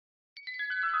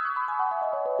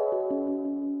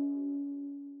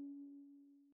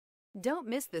Don't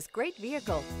miss this great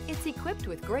vehicle. It's equipped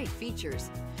with great features.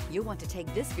 You'll want to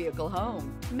take this vehicle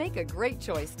home. Make a great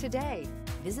choice today.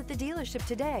 Visit the dealership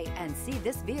today and see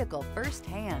this vehicle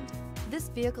firsthand. This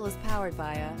vehicle is powered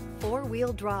by a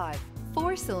 4-wheel drive,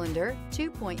 4-cylinder,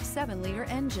 2.7-liter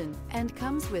engine and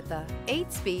comes with a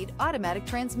 8-speed automatic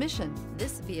transmission.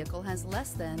 This vehicle has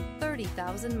less than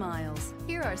 30,000 miles.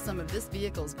 Here are some of this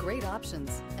vehicle's great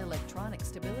options: electronic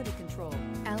stability control,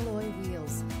 alloy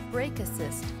wheels, brake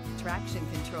assist, traction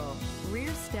control,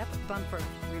 rear step bumper,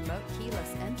 remote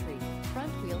keyless entry,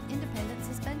 front wheel independent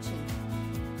suspension.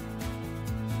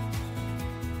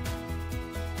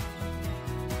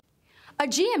 A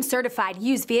GM-certified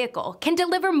used vehicle can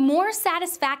deliver more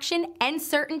satisfaction and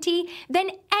certainty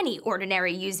than any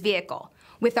ordinary used vehicle.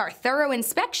 With our thorough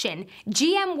inspection,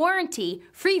 GM warranty,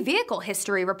 free vehicle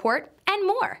history report, and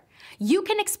more. You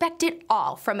can expect it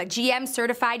all from a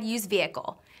GM-certified used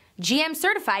vehicle.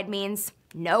 GM-certified means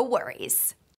no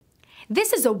worries.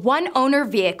 This is a one-owner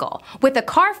vehicle with a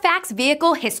CARFAX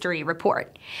vehicle history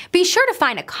report. Be sure to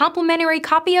find a complimentary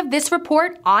copy of this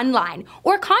report online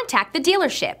or contact the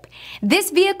dealership.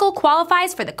 This vehicle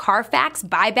qualifies for the CARFAX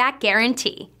buyback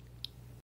guarantee.